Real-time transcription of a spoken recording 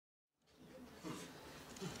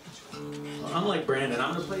unlike Brandon,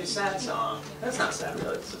 I'm going to play a sad song. That's not sad,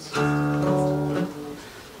 really.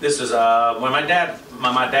 This is when my dad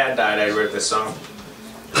died, I wrote this song.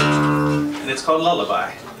 And it's called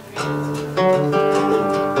Lullaby.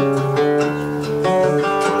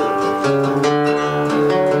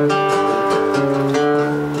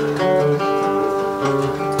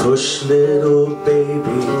 Hush, little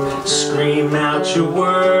baby, scream out your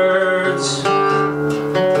words.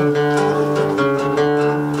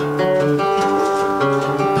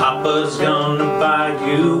 Papa's gonna buy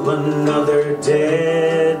you another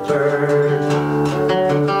dead bird.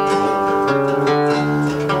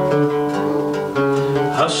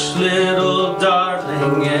 Hush, little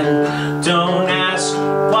darling, and don't ask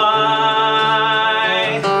why.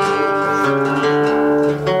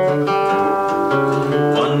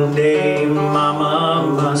 One day Mama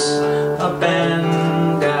must up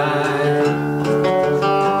and die.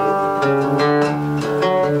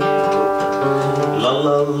 La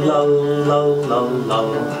la la la la la,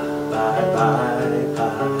 bye bye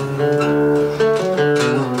bye.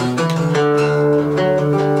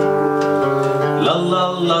 La la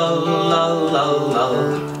la la la la,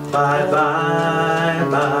 bye bye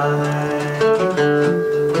bye.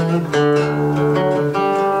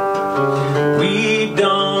 We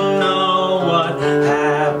don't know what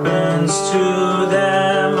happens to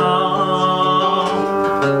them all.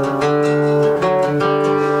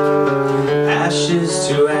 Ashes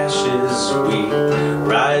to ashes we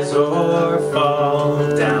rise or fall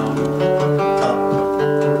down, up,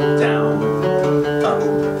 down, up.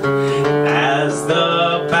 As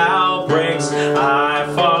the bough breaks, I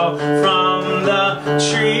fall from the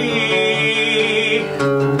tree.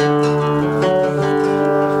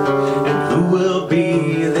 And who will be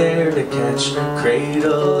there to catch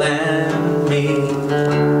Cradle and me?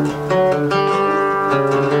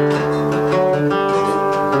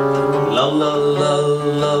 La la la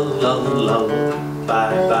la la la,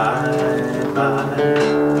 bye bye bye.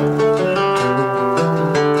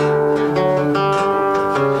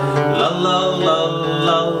 La la la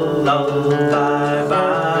la la, bye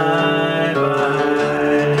bye bye.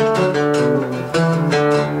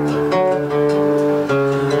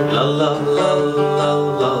 La la la la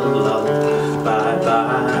la la, bye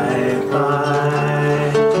bye bye.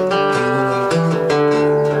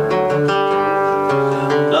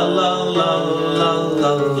 La la la la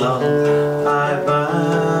la la, bye bye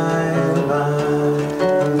bye.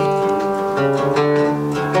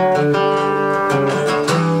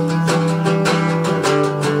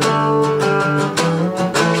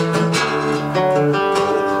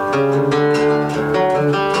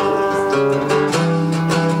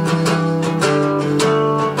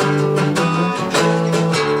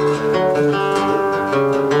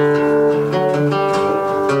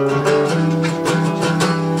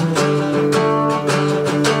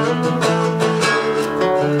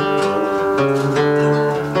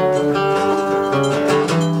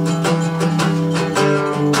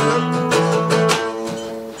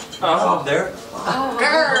 Oh, there.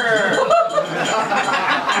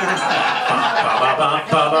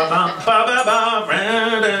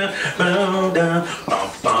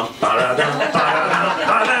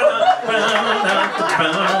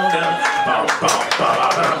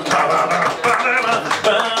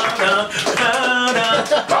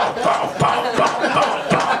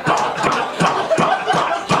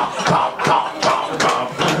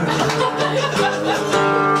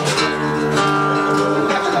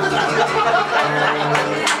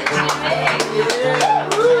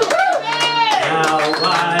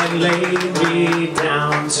 Lay me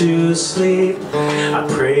down to sleep. I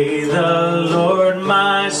pray the Lord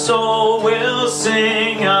my soul will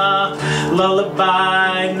sing a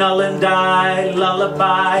lullaby, null and die,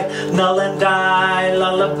 lullaby, null and die,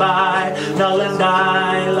 lullaby, null and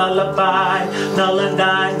die, lullaby, null and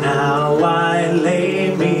die. Now I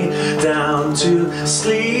lay me down to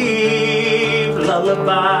sleep.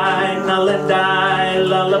 Lullaby, null and die,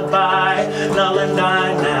 lullaby, null and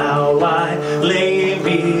die. Now I lay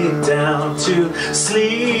me down to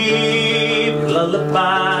sleep.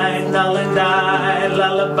 Lullaby, null and die,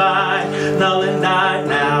 lullaby, null and die.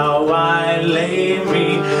 Now I lay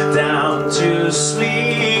me down to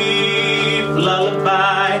sleep.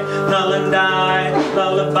 Lullaby, null and die,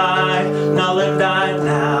 lullaby, null and die.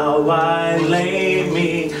 Now I lay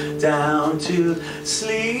me down to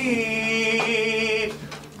sleep.